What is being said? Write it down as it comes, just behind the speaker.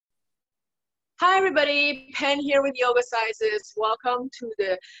Hi, everybody. Pen here with Yoga Sizes. Welcome to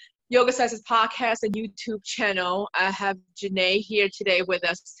the Yoga Sizes podcast and YouTube channel. I have Jenay here today with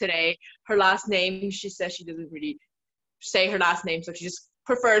us today. Her last name, she says she doesn't really say her last name, so she just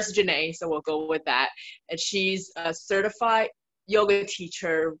prefers Jenay, so we'll go with that. And she's a certified yoga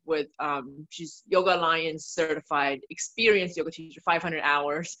teacher with, she's Yoga Alliance certified, experienced yoga teacher, 500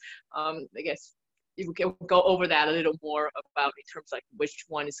 hours. I guess we can go over that a little more about in terms like which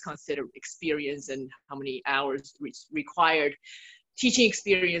one is considered experience and how many hours required teaching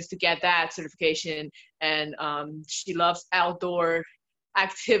experience to get that certification. And she loves outdoor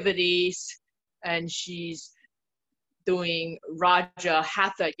activities, and she's doing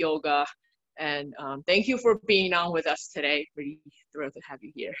Rajahatha Yoga. And thank you for being on with us today. Really thrilled to have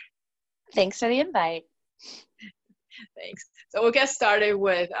you here. Thanks for the invite. Thanks. So we'll get started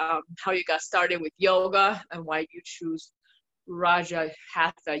with how you got started with yoga and why you choose Rajahatha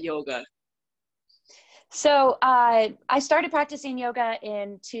Yoga. So I started practicing yoga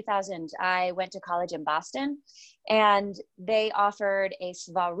in 2000. I went to college in Boston, and they offered a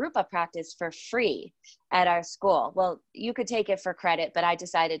Svarupa practice for free at our school. Well, you could take it for credit, but I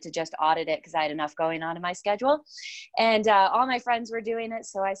decided to just audit it because I had enough going on in my schedule. And all my friends were doing it,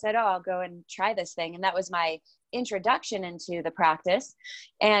 so I said, oh, I'll go and try this thing. And that was my introduction into the practice.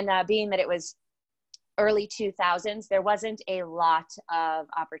 And being that it was early 2000s, there wasn't a lot of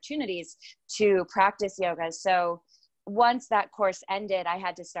opportunities to practice yoga. So once that course ended, I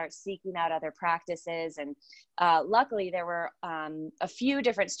had to start seeking out other practices. And luckily there were a few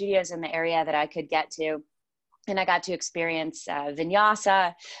different studios in the area that I could get to. And I got to experience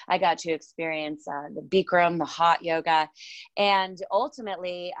vinyasa. I got to experience the Bikram, the hot yoga. And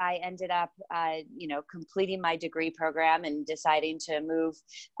ultimately, I ended up, completing my degree program and deciding to move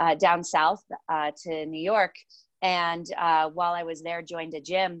down south to New York. And while I was there, joined a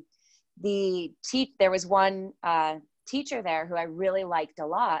gym. There was one teacher there who I really liked a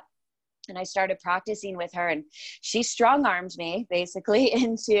lot. And I started practicing with her, and she strong-armed me basically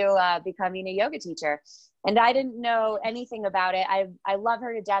into becoming a yoga teacher. And I didn't know anything about it. I love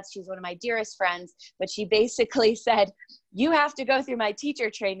her to death. She's one of my dearest friends, but she basically said, you have to go through my teacher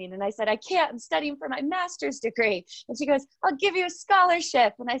training. And I said, I can't, I'm studying for my master's degree. And she goes, I'll give you a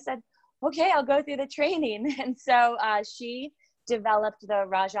scholarship. And I said, okay, I'll go through the training. And so she developed the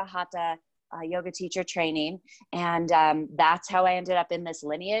Rajahatha yoga teacher training. And that's how I ended up in this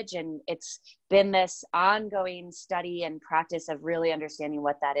lineage. And it's been this ongoing study and practice of really understanding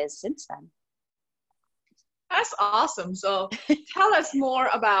what that is since then. That's awesome. So tell us more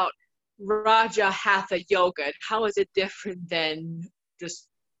about Rajahatha Yoga. How is it different than just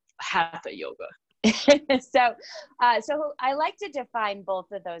Hatha Yoga? So I like to define both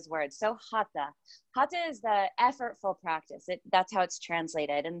of those words. So Hatha is the effortful practice. That's how it's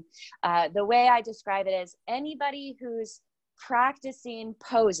translated. And the way I describe it is anybody who's practicing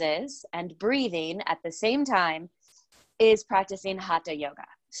poses and breathing at the same time is practicing Hatha Yoga.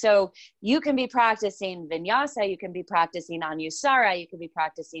 So you can be practicing vinyasa, you can be practicing anusara, you could be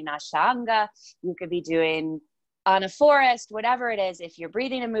practicing ashtanga, you could be doing on a forest, whatever it is. If you're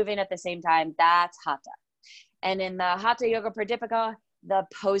breathing and moving at the same time, that's Hatha. And in the Hatha Yoga Pradipika, the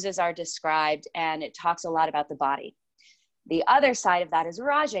poses are described, and it talks a lot about the body. The other side of that is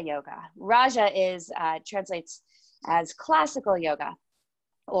Raja Yoga. Raja translates as classical yoga,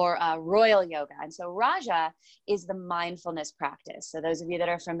 or royal yoga. And so Raja is the mindfulness practice. So those of you that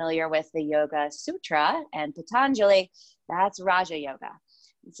are familiar with the Yoga Sutra and Patanjali, that's Raja Yoga.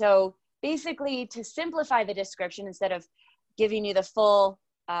 And so basically, to simplify the description, instead of giving you the full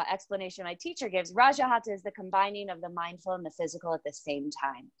explanation my teacher gives, Rajahatha is the combining of the mindful and the physical at the same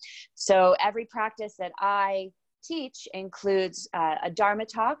time. So every practice that I teach includes a Dharma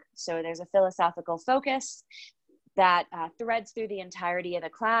talk. So there's a philosophical focus that threads through the entirety of the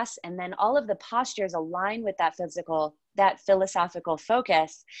class. And then all of the postures align with that philosophical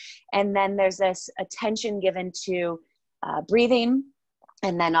focus. And then there's this attention given to breathing,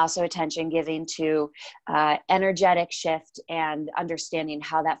 and then also attention given to energetic shift and understanding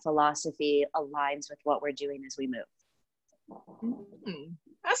how that philosophy aligns with what we're doing as we move. Mm-hmm.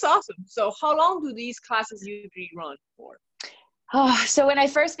 That's awesome. So how long do these classes usually run for? Oh, so when I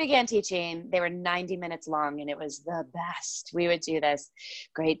first began teaching, they were 90 minutes long, and it was the best. We would do this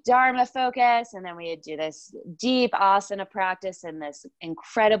great Dharma focus, and then we would do this deep asana practice and this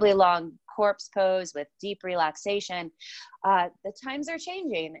incredibly long corpse pose with deep relaxation. The times are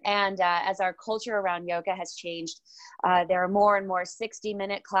changing, and as our culture around yoga has changed, there are more and more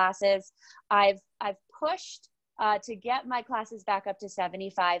 60-minute classes. I've pushed to get my classes back up to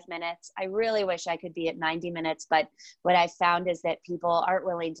 75 minutes. I really wish I could be at 90 minutes, but what I found is that people aren't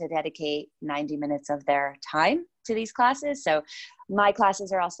willing to dedicate 90 minutes of their time to these classes. So my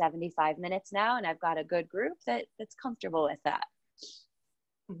classes are all 75 minutes now, and I've got a good group that's comfortable with that.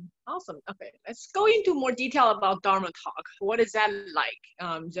 Awesome. Okay, let's go into more detail about Dharma Talk. What is that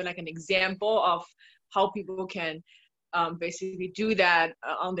like? Is there like an example of how people can basically do that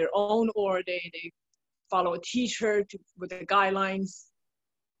on their own, or they follow a teacher with the guidelines?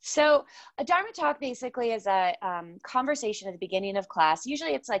 So a Dharma Talk basically is a conversation at the beginning of class.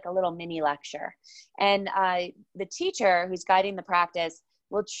 Usually it's like a little mini lecture. And the teacher who's guiding the practice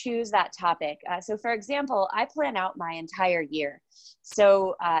will choose that topic. So for example, I plan out my entire year.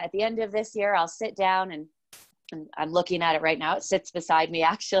 So at the end of this year, I'll sit down and I'm looking at it right now. It sits beside me,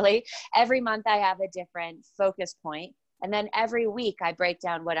 actually. Every month I have a different focus point. And then every week I break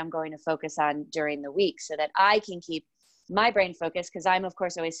down what I'm going to focus on during the week so that I can keep my brain focused, because I'm, of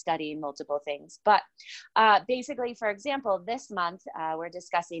course, always studying multiple things. But basically, for example, this month, we're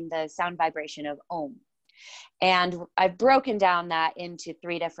discussing the sound vibration of Om. And I've broken down that into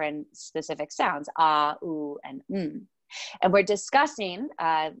 3 different specific sounds, ah, oo, and And we're discussing,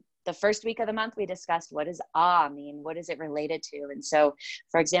 the first week of the month, we discussed what does ah mean? What is it related to? And so,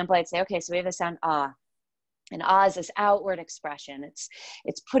 for example, I'd say, okay, so we have the sound ah. And ah is this outward expression.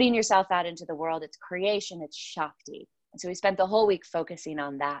 It's putting yourself out into the world. It's creation. It's Shakti. And so we spent the whole week focusing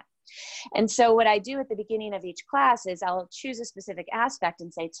on that. And so what I do at the beginning of each class is I'll choose a specific aspect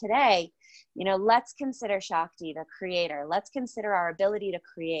and say, today, let's consider Shakti, the creator. Let's consider our ability to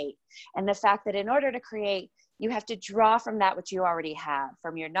create. And the fact that in order to create, you have to draw from that which you already have,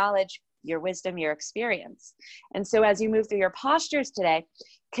 from your knowledge, your wisdom, your experience. And so as you move through your postures today,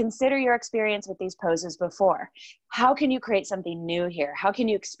 consider your experience with these poses before. How can you create something new here? How can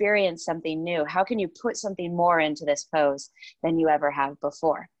you experience something new? How can you put something more into this pose than you ever have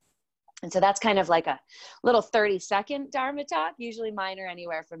before? And so that's kind of like a little 30-second Dharma talk. Usually mine are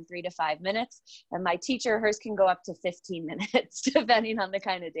anywhere from 3 to 5 minutes. And my teacher, hers can go up to 15 minutes, depending on the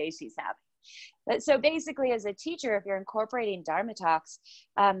kind of day she's having. But so basically, as a teacher, if you're incorporating Dharma talks,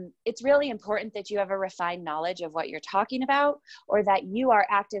 it's really important that you have a refined knowledge of what you're talking about, or that you are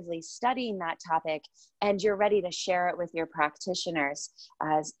actively studying that topic and you're ready to share it with your practitioners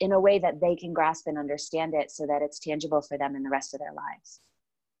in a way that they can grasp and understand it so that it's tangible for them in the rest of their lives.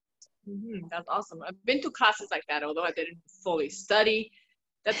 That's awesome. I've been to classes like that, although I didn't fully study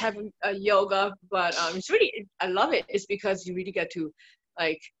that type of yoga, but it's really, I love it. It's because you really get to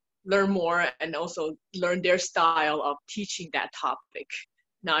learn more and also learn their style of teaching that topic,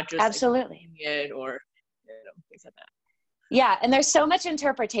 not just absolutely it or things like that. Yeah, and there's so much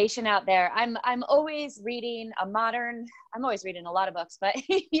interpretation out there. I'm always reading I'm always reading a lot of books, but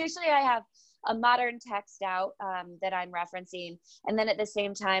usually I have a modern text out that I'm referencing. And then at the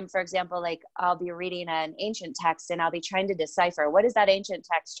same time, for example, I'll be reading an ancient text and I'll be trying to decipher what is that ancient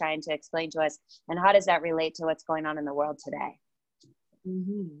text trying to explain to us, and how does that relate to what's going on in the world today?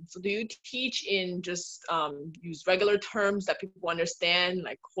 So do you teach in just use regular terms that people understand,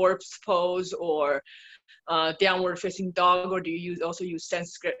 like corpse pose or downward facing dog, or do you also use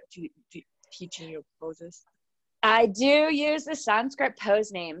Sanskrit to teaching your poses? I do use the Sanskrit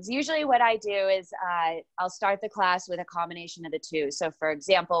pose names. Usually what I do is I'll start the class with a combination of the two. So for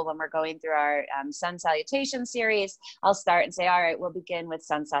example, when we're going through our sun salutation series, I'll start and say, all right, we'll begin with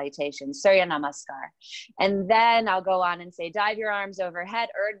sun salutation, Surya Namaskar. And then I'll go on and say, dive your arms overhead,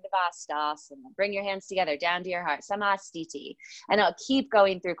 Urdhva Sthasana, bring your hands together down to your heart, Samastiti. And I'll keep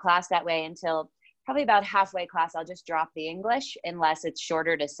going through class that way until probably about halfway class, I'll just drop the English unless it's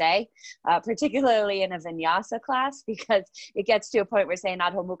shorter to say, particularly in a vinyasa class, because it gets to a point where saying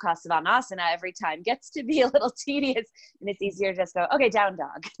Adho Mukha Svanasana every time gets to be a little tedious, and it's easier to just go, okay, down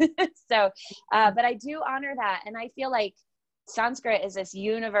dog. So, but I do honor that. And I feel like Sanskrit is this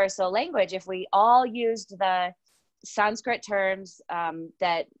universal language. If we all used the Sanskrit terms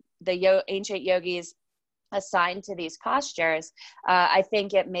that the ancient yogis assigned to these postures, I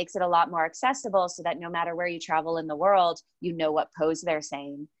think it makes it a lot more accessible so that no matter where you travel in the world, you know what pose they're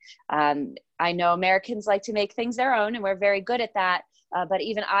saying. I know Americans like to make things their own, and we're very good at that. But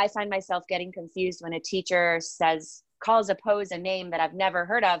even I find myself getting confused when a teacher calls a pose a name that I've never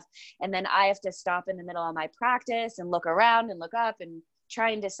heard of. And then I have to stop in the middle of my practice and look around and look up and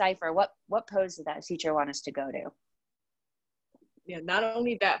try and decipher what pose did that teacher want us to go to. Yeah, not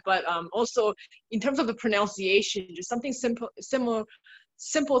only that, but also in terms of the pronunciation, just something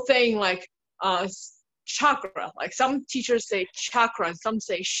simple thing like chakra. Like some teachers say chakra and some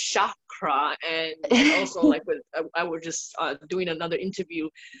say chakra, and also I was just doing another interview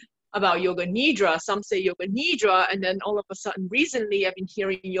about yoga nidra. Some say yoga nidra, and then all of a sudden recently I've been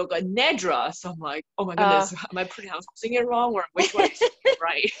hearing yoga nedra. So I'm like, oh my goodness, am I pronouncing it wrong, or which one is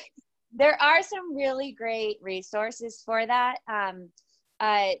right? There are some really great resources for that.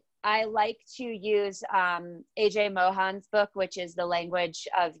 I like to use AJ Mohan's book, which is The Language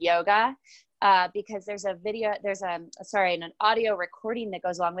of Yoga, because there's an audio recording that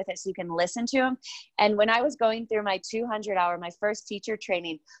goes along with it so you can listen to them. And when I was going through my 200-hour, my first teacher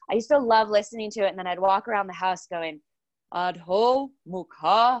training, I used to love listening to it. And then I'd walk around the house going, Adho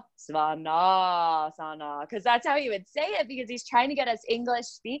Mukha Svanasana, because that's how he would say it, because he's trying to get us English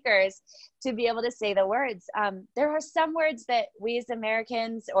speakers to be able to say the words. There are some words that we as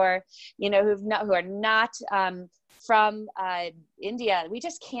Americans, or who are not from India, we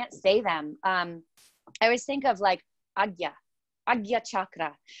just can't say them. I always think of like Agya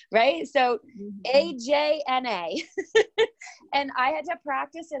chakra, right? So AJNA. And I had to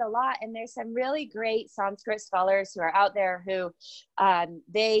practice it a lot. And there's some really great Sanskrit scholars who are out there who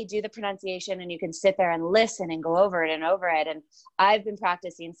they do the pronunciation, and you can sit there and listen and go over it and over it. And I've been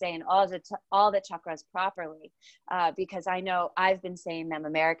practicing saying all the chakras properly because I know I've been saying them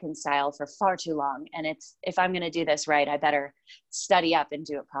American style for far too long. And if I'm going to do this right, I better study up and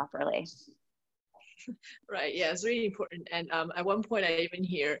do it properly. Right. Yeah, it's really important. And at one point, I even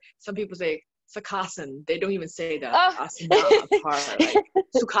hear some people say Sakhasan. They don't even say the asana part, like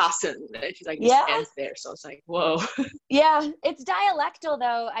Sukhasan. It's like it ends there. So it's like, whoa. Yeah, it's dialectal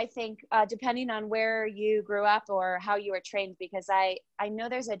though, I think, depending on where you grew up or how you were trained, because I know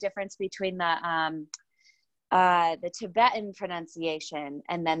there's a difference between the Tibetan pronunciation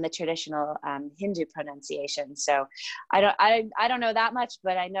and then the traditional Hindu pronunciation. So I don't know that much,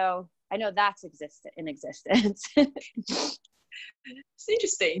 but I know that's in existence. It's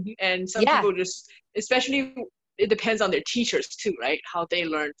interesting. And some people just, especially, it depends on their teachers too, right? How they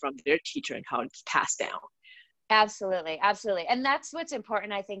learn from their teacher and how it's passed down. Absolutely. Absolutely. And that's what's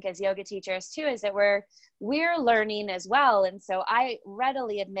important, I think, as yoga teachers too, is that we're learning as well. And so I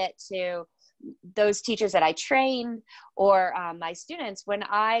readily admit to those teachers that I train or my students, when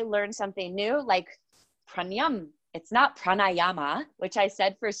I learn something new, like pranayam, it's not pranayama, which I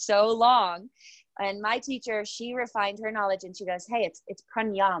said for so long. And my teacher, she refined her knowledge and she goes, hey, it's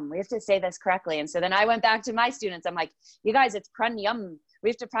pranayam. We have to say this correctly. And so then I went back to my students. I'm like, you guys, it's pranayam. We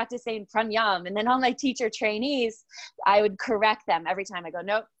have to practice saying pranayam. And then all my teacher trainees, I would correct them every time. I go,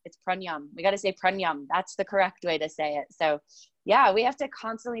 nope, it's pranayam. We got to say pranayam. That's the correct way to say it. So yeah, we have to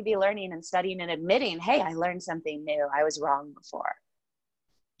constantly be learning and studying and admitting, hey, I learned something new. I was wrong before.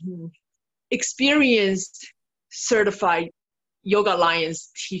 Experienced certified Yoga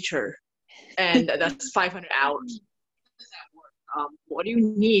Alliance teacher, and that's 500 hours. How does that work? What do you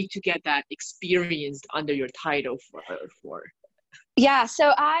need to get that experienced under your title for? Yeah,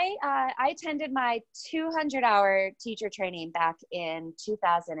 so I attended my 200-hour teacher training back in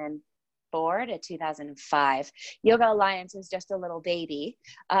 2004 to 2005. Yoga Alliance was just a little baby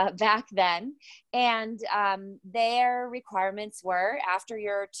back then. And their requirements were, after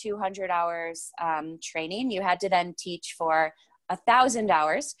your 200 hours training, you had to then teach for 1,000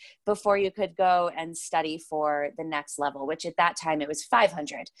 hours before you could go and study for the next level, which at that time it was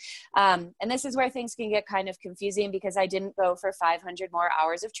 500. And this is where things can get kind of confusing, because I didn't go for 500 more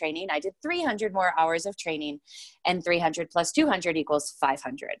hours of training. I did 300 more hours of training, and 300 plus 200 equals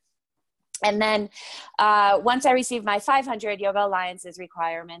 500. And then once I received my 500, Yoga Alliance's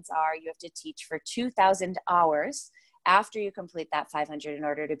requirements are you have to teach for 2,000 hours after you complete that 500 in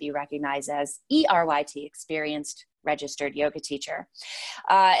order to be recognized as ERYT, Experienced Registered Yoga Teacher.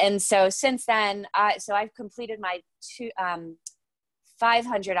 And so since then, I've completed my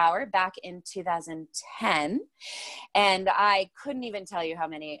 500 hour back in 2010. And I couldn't even tell you how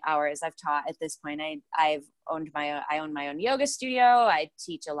many hours I've taught at this point. I own my own yoga studio. I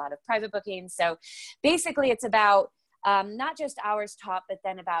teach a lot of private bookings. So basically it's about not just hours taught, but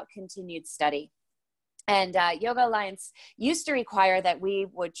then about continued study. And Yoga Alliance used to require that we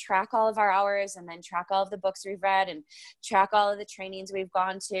would track all of our hours and then track all of the books we've read and track all of the trainings we've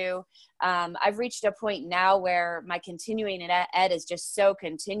gone to. I've reached a point now where my continuing ed is just so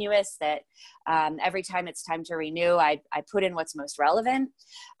continuous that every time it's time to renew, I put in what's most relevant.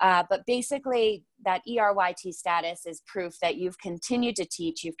 But basically, that ERYT status is proof that you've continued to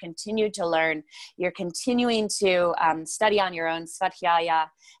teach, you've continued to learn, you're continuing to study on your own, svadhyaya,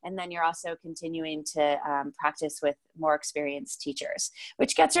 and then you're also continuing to practice with more experienced teachers,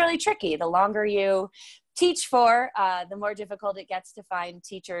 which gets really tricky. The longer you teach for, the more difficult it gets to find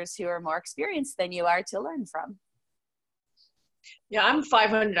teachers who are more experienced than you are to learn from. Yeah, I'm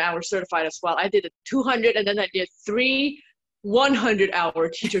 500 hours certified as well. I did a 200 and then I did 3 100-hour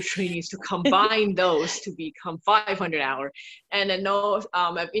teacher trainings to combine those to become 500-hour. And I know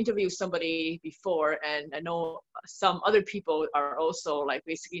I've interviewed somebody before, and I know some other people are also like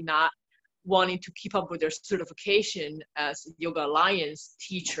basically not wanting to keep up with their certification as Yoga Alliance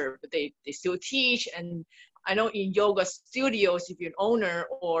teacher, but they still teach. And I know in yoga studios, if you're an owner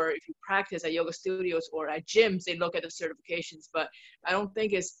or if you practice at yoga studios or at gyms, they look at the certifications, but I don't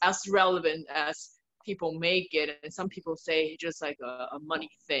think it's as relevant as people make it. And some people say just like a money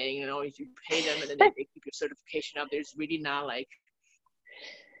thing, you know, if you pay them and then they keep your certification up, there's really not like,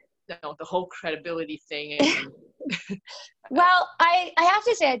 you know, the whole credibility thing. Well, I have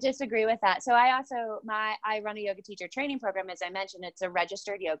to say I disagree with that. So I run a yoga teacher training program. As I mentioned, it's a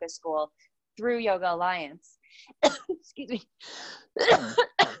registered yoga school through Yoga Alliance. Excuse me.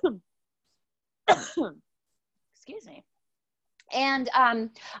 Excuse me. And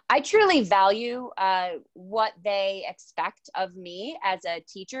I truly value what they expect of me as a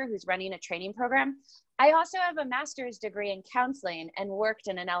teacher who's running a training program. I also have a master's degree in counseling and worked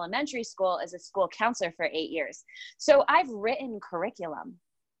in an elementary school as a school counselor for 8 years. So I've written curriculum.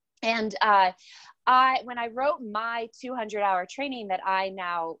 And when I wrote my 200-hour training that I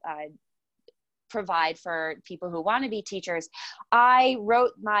now provide for people who want to be teachers, I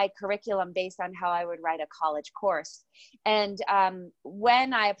wrote my curriculum based on how I would write a college course. And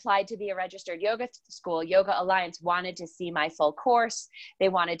when I applied to be a registered yoga school, Yoga Alliance wanted to see my full course. They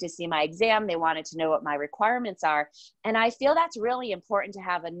wanted to see my exam. They wanted to know what my requirements are. And I feel that's really important to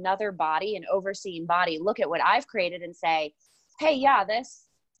have another body, an overseeing body, look at what I've created and say, hey, yeah, this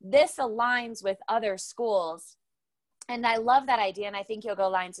aligns with other schools. And I love that idea. And I think Yoga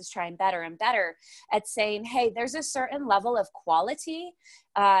Alliance is trying better and better at saying, hey, there's a certain level of quality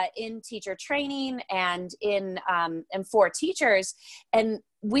in teacher training and and for teachers. And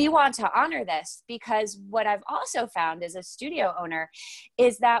we want to honor this, because what I've also found as a studio owner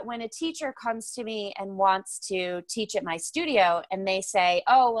is that when a teacher comes to me and wants to teach at my studio and they say,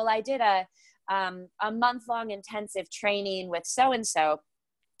 oh, well, I did a month-long intensive training with so-and-so,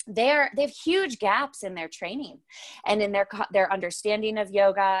 they have huge gaps in their training and in their understanding of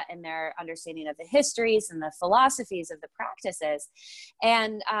yoga and their understanding of the histories and the philosophies of the practices.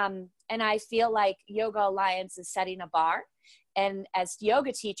 And I feel like Yoga Alliance is setting a bar. And as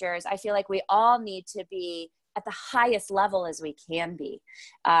yoga teachers, I feel like we all need to be at the highest level as we can be.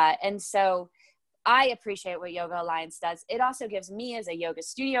 And so I appreciate what Yoga Alliance does. It also gives me, as a yoga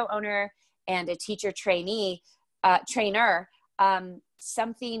studio owner and a teacher trainer,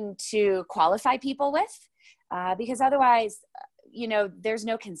 something to qualify people with, because otherwise, you know, there's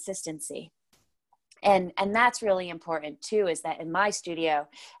no consistency. And that's really important too, is that in my studio,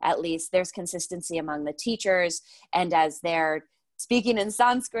 at least, there's consistency among the teachers, and as they're speaking in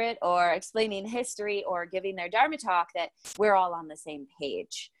Sanskrit or explaining history or giving their Dharma talk, that we're all on the same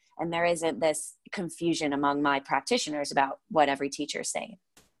page. And there isn't this confusion among my practitioners about what every teacher is saying.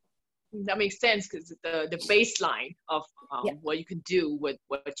 That makes sense, because the baseline of what you can do with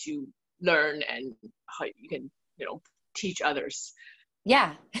what you learn and how you can, you know, teach others.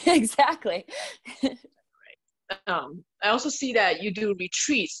 Yeah, exactly. Right. I also see that you do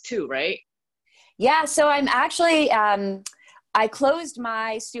retreats too, right? Yeah. So I'm actually, I closed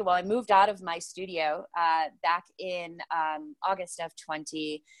my studio. Well, I moved out of my studio back in August of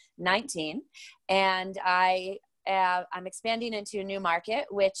 2019, and I'm expanding into a new market,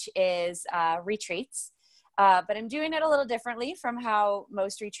 which is retreats. But I'm doing it a little differently from how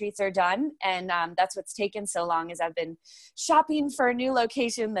most retreats are done. And that's what's taken so long, is I've been shopping for a new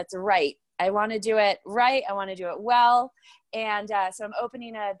location that's right. I want to do it right. I want to do it well. And so I'm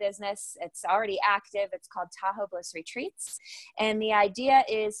opening a business. It's already active. It's called Tahoe Bliss Retreats. And the idea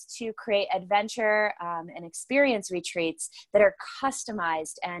is to create adventure and experience retreats that are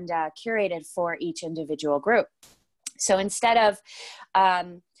customized and curated for each individual group. So instead of,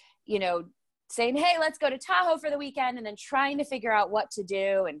 you know, saying, hey, let's go to Tahoe for the weekend, and then trying to figure out what to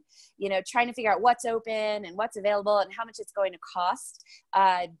do, and, you know, trying to figure out what's open and what's available and how much it's going to cost,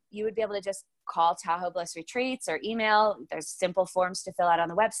 you would be able to just call Tahoe Bliss Retreats or email. There's simple forms to fill out on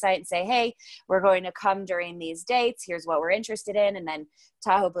the website and say, hey, we're going to come during these dates. Here's what we're interested in. And then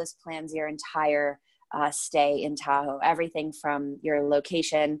Tahoe Bliss plans your entire stay in Tahoe, everything from your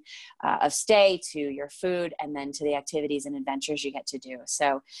location of stay to your food, and then to the activities and adventures you get to do.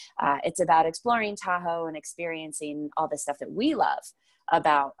 So it's about exploring Tahoe and experiencing all the stuff that we love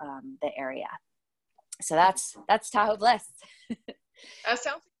about the area. So that's Tahoe Bliss. That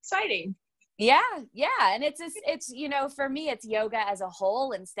sounds exciting. Yeah. And it's, for me, it's yoga as a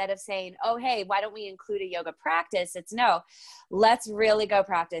whole. Instead of saying, oh, hey, why don't we include a yoga practice? It's no, let's really go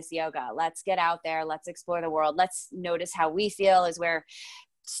practice yoga. Let's get out there. Let's explore the world. Let's notice how we feel as we're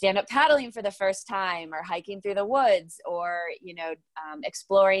stand up paddling for the first time, or hiking through the woods, or,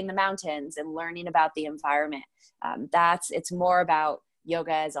 exploring the mountains and learning about the environment. It's more about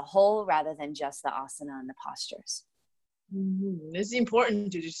yoga as a whole rather than just the asana and the postures. Mm-hmm. It's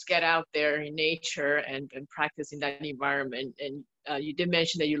important to just get out there in nature and practice in that environment. And you did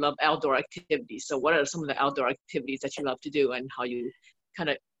mention that you love outdoor activities. So what are some of the outdoor activities that you love to do, and how you kind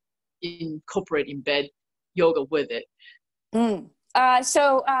of embed yoga with it?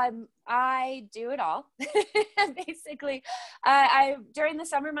 I do it all. Basically, during the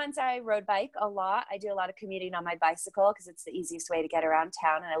summer months, I road bike a lot. I do a lot of commuting on my bicycle because it's the easiest way to get around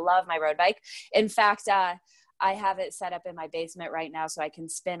town, and I love my road bike. In fact, I have it set up in my basement right now so I can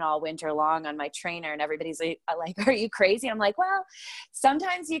spin all winter long on my trainer, and everybody's like, are you crazy? I'm like, well,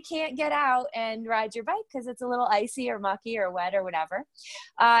 sometimes you can't get out and ride your bike because it's a little icy or mucky or wet or whatever.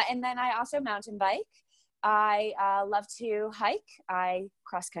 And then I also mountain bike. I love to hike. I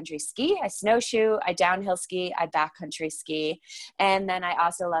cross-country ski. I snowshoe. I downhill ski. I backcountry ski. And then I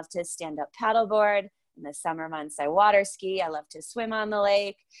also love to stand-up paddleboard. In the summer months, I water ski. I love to swim on the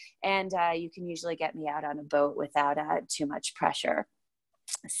lake. And you can usually get me out on a boat without too much pressure.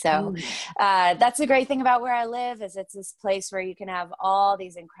 So that's the great thing about where I live, is it's this place where you can have all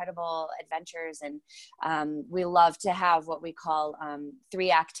these incredible adventures. And we love to have what we call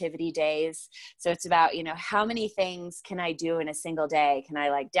 3 activity days. So it's about, how many things can I do in a single day? Can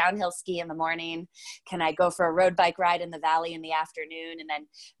I downhill ski in the morning? Can I go for a road bike ride in the valley in the afternoon? And then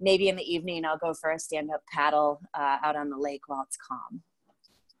maybe in the evening, I'll go for a stand-up paddle out on the lake while it's calm.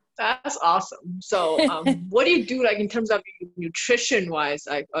 That's awesome. So what do you do in terms of nutrition wise,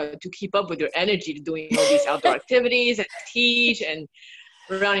 to keep up with your energy to doing all these outdoor activities and teach and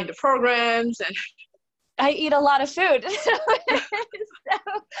running the programs? And I eat a lot of food. I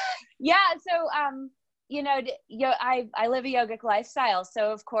live a yogic lifestyle.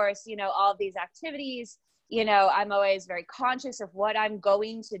 So of course, all of these activities, I'm always very conscious of what I'm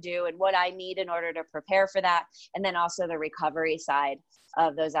going to do and what I need in order to prepare for that. And then also the recovery side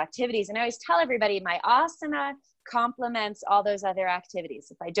of those activities. And I always tell everybody my asana complements all those other activities.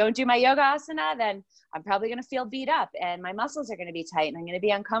 If I don't do my yoga asana, then I'm probably going to feel beat up and my muscles are going to be tight and I'm going to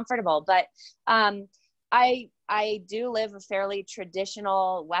be uncomfortable. But I do live a fairly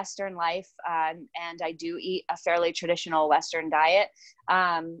traditional Western life, and I do eat a fairly traditional Western diet.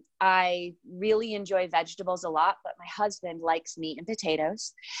 I really enjoy vegetables a lot, but my husband likes meat and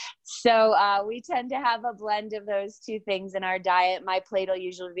potatoes. So we tend to have a blend of those 2 things in our diet. My plate will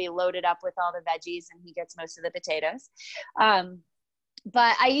usually be loaded up with all the veggies, and he gets most of the potatoes.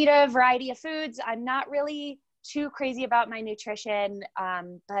 But I eat a variety of foods. I'm not really too crazy about my nutrition,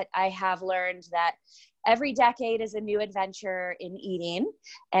 but I have learned that every decade is a new adventure in eating,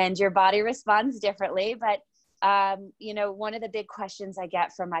 and your body responds differently. But, one of the big questions I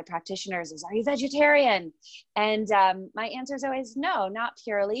get from my practitioners is, are you vegetarian? And my answer is always no, not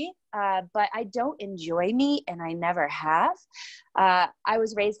purely, but I don't enjoy meat and I never have. I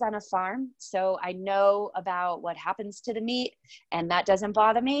was raised on a farm, so I know about what happens to the meat, and that doesn't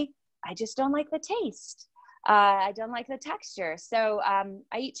bother me. I just don't like the taste. I don't like the texture. So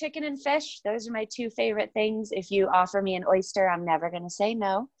I eat chicken and fish. Those are my 2 favorite things. If you offer me an oyster, I'm never going to say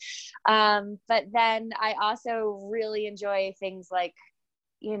no. But then I also really enjoy things like,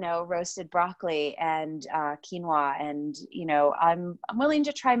 roasted broccoli and quinoa. And, I'm willing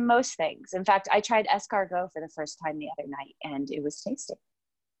to try most things. In fact, I tried escargot for the first time the other night, and it was tasty.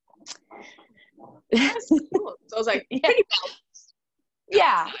 That's cool. So I was like, pretty balanced.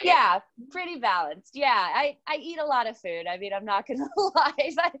 Yeah, pretty balanced. Yeah, I eat a lot of food. I mean, I'm not going to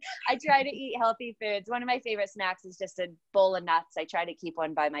lie, but I try to eat healthy foods. One of my favorite snacks is just a bowl of nuts. I try to keep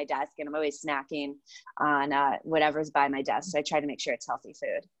one by my desk, and I'm always snacking on whatever's by my desk. So I try to make sure it's healthy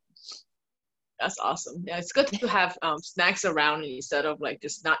food. That's awesome. Yeah, it's good to have snacks around instead of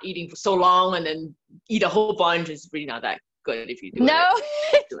just not eating for so long and then eat a whole bunch. It's really not that good if you do no,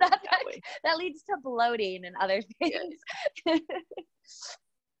 it. No, that leads to bloating and other things. Yeah.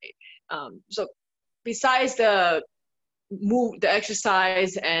 So besides the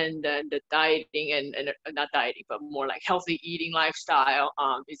exercise and the dieting and not dieting, but more like healthy eating lifestyle,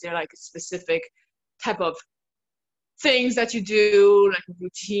 is there a specific type of things that you do, like a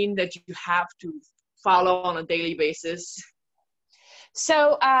routine that you have to follow on a daily basis?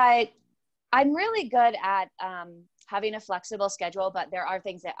 So I'm really good at having a flexible schedule, but there are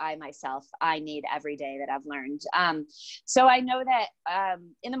things that I need every day that I've learned. So I know that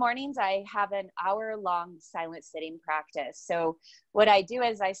in the mornings, I have an hour-long silent sitting practice. So what I do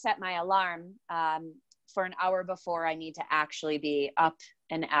is I set my alarm for an hour before I need to actually be up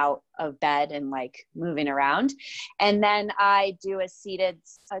and out of bed and like moving around. And then I do a seated,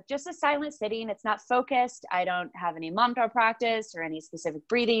 just a silent sitting. It's not focused. I don't have any mantra practice or any specific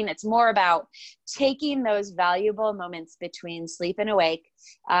breathing. It's more about taking those valuable moments between sleep and awake,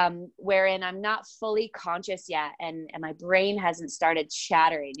 wherein I'm not fully conscious yet. And my brain hasn't started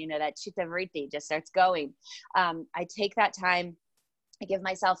shattering, you know, that ERYT just starts going. I take that time. I give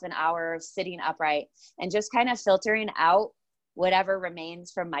myself an hour of sitting upright and just kind of filtering out whatever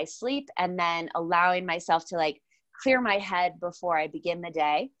remains from my sleep, and then allowing myself to like clear my head before I begin the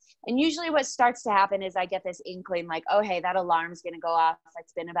day. And usually what starts to happen is I get this inkling like, oh, hey, that alarm's going to go off.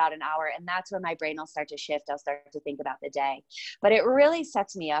 It's been about an hour. And that's when my brain will start to shift. I'll start to think about the day. But it really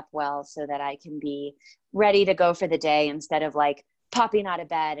sets me up well so that I can be ready to go for the day instead of like popping out of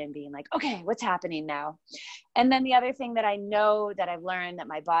bed and being like, okay, what's happening now? And then the other thing that I know that I've learned that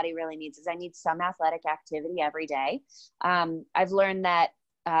my body really needs is I need some athletic activity every day. I've learned that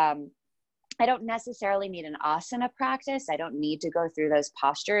I don't necessarily need an asana practice. I don't need to go through those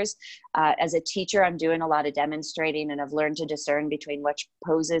postures. As a teacher, I'm doing a lot of demonstrating, and I've learned to discern between which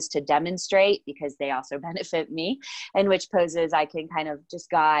poses to demonstrate because they also benefit me, and which poses I can kind of just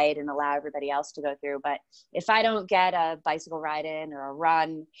guide and allow everybody else to go through. But if I don't get a bicycle ride in or a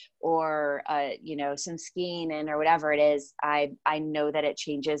run or, you know, some skiing in or whatever it is, I know that it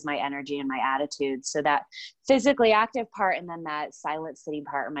changes my energy and my attitude. So that physically active part and then that silent sitting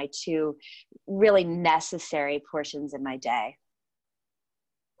part are my two really necessary portions in my day.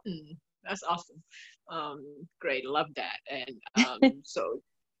 That's awesome. Great. Love that. And so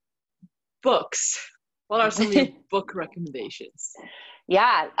books, what are some of your book recommendations?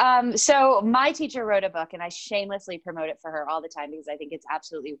 Yeah. So my teacher wrote a book, and I shamelessly promote it for her all the time because I think it's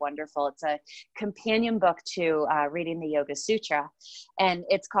absolutely wonderful. It's a companion book to reading the Yoga Sutra, and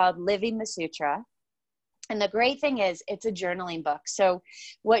it's called Living the Sutra. And the great thing is it's a journaling book. So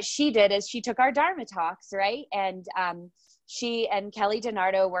what she did is she took our Dharma talks, right? And she and Kelly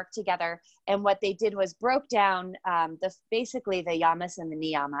DiNardo worked together. And what they did was broke down basically the yamas and the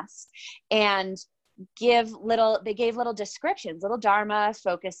niyamas, and they gave little descriptions, little Dharma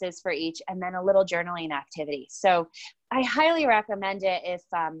focuses for each, and then a little journaling activity. So I highly recommend it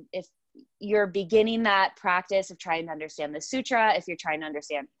if you're beginning that practice of trying to understand the sutra, if you're trying to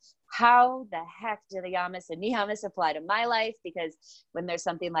understand how the heck do the yamas and niyamas apply to my life? Because when there's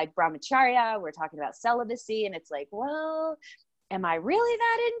something like brahmacharya, we're talking about celibacy, and it's like, well, am I really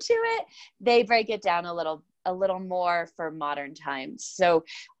that into it? They break it down a little more for modern times. So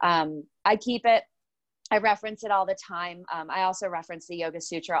I keep it. I reference it all the time. I also reference the Yoga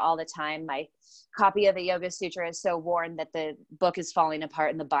Sutra all the time. My copy of the Yoga Sutra is so worn that the book is falling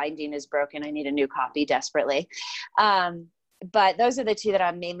apart and the binding is broken. I need a new copy desperately. But those are the two that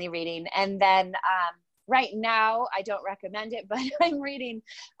I'm mainly reading. And then right now, I don't recommend it, but I'm reading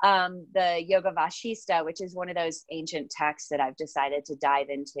the Yoga Vashista, which is one of those ancient texts that I've decided to dive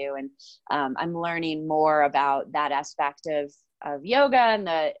into. And I'm learning more about that aspect of yoga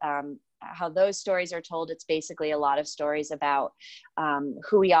and how those stories are told. It's basically a lot of stories about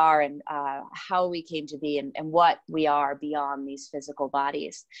who we are and how we came to be and what we are beyond these physical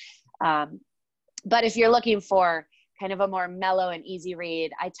bodies. But if you're looking for kind of a more mellow and easy read,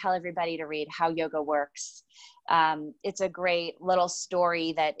 I tell everybody to read How Yoga Works. It's a great little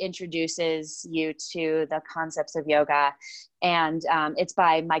story that introduces you to the concepts of yoga. And it's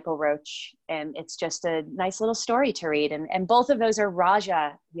by Michael Roach. And it's just a nice little story to read. And both of those are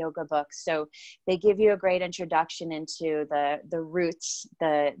Raja yoga books. So they give you a great introduction into the roots,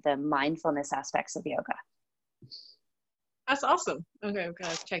 the mindfulness aspects of yoga. That's awesome. Okay, I'm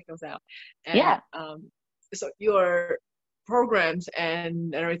gonna check those out. And, yeah. So your programs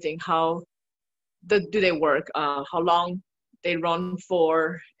and everything, how do they work? How long they run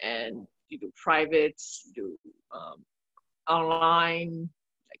for? And you do privates, you do online,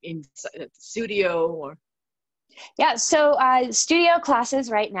 like in the studio, or? Yeah, so studio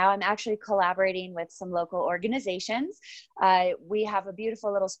classes right now, I'm actually collaborating with some local organizations. We have a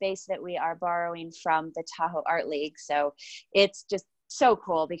beautiful little space that we are borrowing from the Tahoe Art League. So it's just so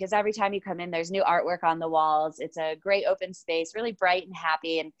cool because every time you come in, there's new artwork on the walls. It's a great open space, really bright and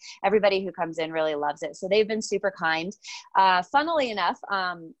happy, and everybody who comes in really loves it. So they've been super kind. Funnily enough,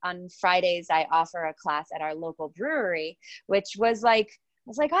 on Fridays, I offer a class at our local brewery, which was like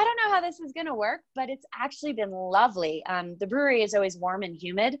was like, I don't know how this is going to work, but it's actually been lovely. The brewery is always warm and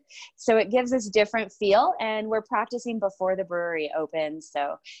humid, so it gives us different feel, and we're practicing before the brewery opens,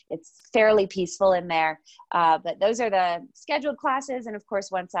 so it's fairly peaceful in there. But those are the scheduled classes, and of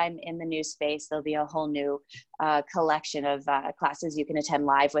course, once I'm in the new space, there'll be a whole new collection of classes you can attend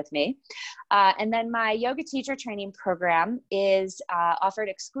live with me. And then my yoga teacher training program is offered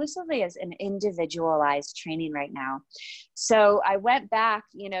exclusively as an individualized training right now. So I went back,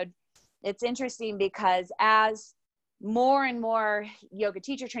 you know, it's interesting because as more and more yoga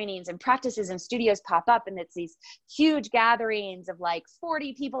teacher trainings and practices and studios pop up, and it's these huge gatherings of like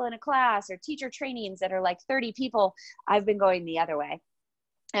 40 people in a class, or teacher trainings that are like 30 people, I've been going the other way.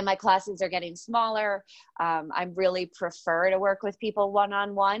 And my classes are getting smaller. I really prefer to work with people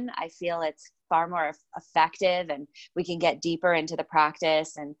one-on-one. I feel it's far more effective, and we can get deeper into the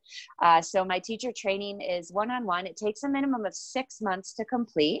practice. And so my teacher training is one-on-one. It takes a minimum of 6 months to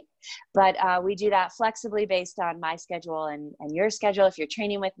complete, but we do that flexibly based on my schedule and your schedule if you're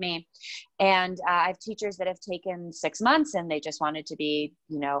training with me. And I have teachers that have taken 6 months and they just wanted to be,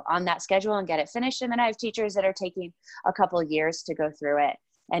 you know, on that schedule and get it finished. And then I have teachers that are taking a couple of years to go through it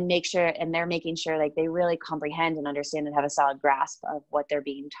and make sure, and they're making sure like they really comprehend and understand and have a solid grasp of what they're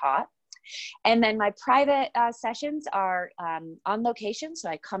being taught. And then my private sessions are on location. So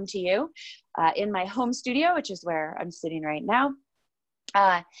I come to you in my home studio, which is where I'm sitting right now.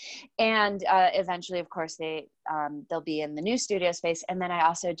 And eventually, of course, they'll be in the new studio space. And then I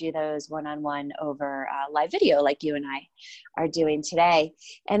also do those one-on-one over live video like you and I are doing today.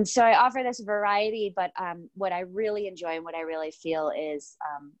 And so I offer this variety, but what I really enjoy and what I really feel is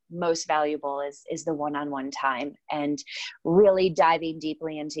most valuable is the one-on-one time, and really diving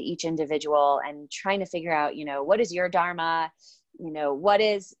deeply into each individual and trying to figure out, you know, what is your dharma, you know, what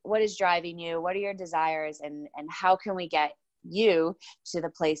is driving you, what are your desires, and how can we get you to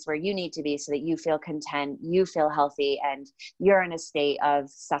the place where you need to be so that you feel content, you feel healthy, and you're in a state of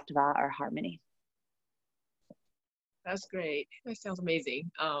sattva or harmony. That's great. That sounds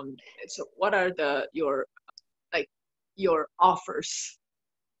amazing. So what are your offers?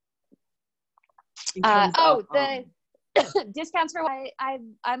 The discounts for what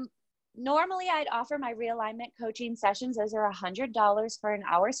I'm normally I'd offer my realignment coaching sessions. Those are $100 for an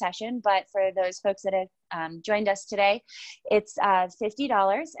hour session, but for those folks that have joined us today, it's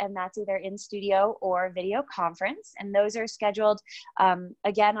 $50, and that's either in studio or video conference. And those are scheduled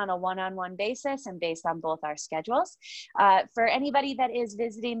again on a one-on-one basis and based on both our schedules. For anybody that is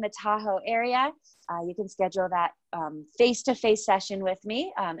visiting the Tahoe area, you can schedule that face-to-face session with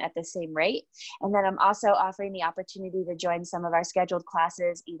me at the same rate. And then I'm also offering the opportunity to join some of our scheduled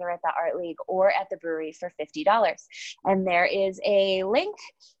classes either at the Art League or at the brewery for $50. And there is a link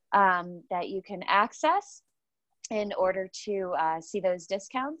that you can access in order to see those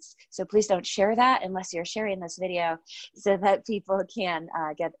discounts. So please don't share that unless you're sharing this video so that people can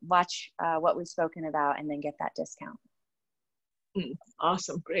watch what we've spoken about and then get that discount.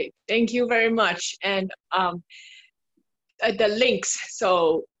 Awesome. Great. Thank you very much. And the links.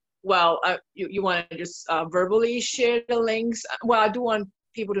 So, well, you want to just verbally share the links? Well, I do want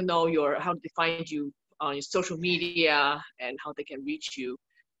people to know how to find you on your social media and how they can reach you.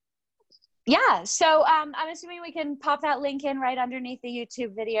 Yeah, so I'm assuming we can pop that link in right underneath the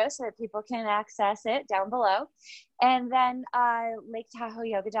YouTube video so that people can access it down below. And then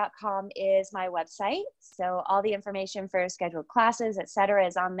LakeTahoeYoga.com is my website. So all the information for scheduled classes, etc.,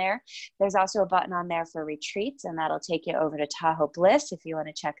 is on there. There's also a button on there for retreats, and that'll take you over to Tahoe Bliss if you want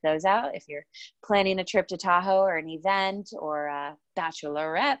to check those out. If you're planning a trip to Tahoe or an event or a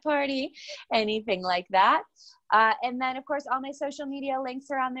bachelorette party, anything like that. And then, of course, all my social media links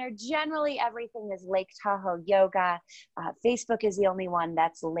are on there. Generally, everything is Lake Tahoe Yoga. Facebook is the only one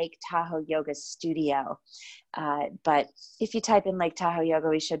that's Lake Tahoe Yoga Studio. But if you type in Lake Tahoe Yoga,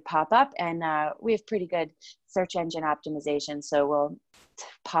 we should pop up. And we have pretty good search engine optimization. So we'll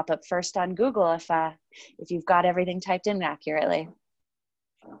pop up first on Google if you've got everything typed in accurately.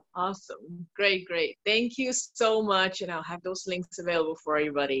 Awesome. Great, great. Thank you so much. And I'll have those links available for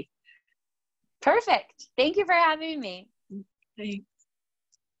everybody. Perfect. Thank you for having me. Thanks.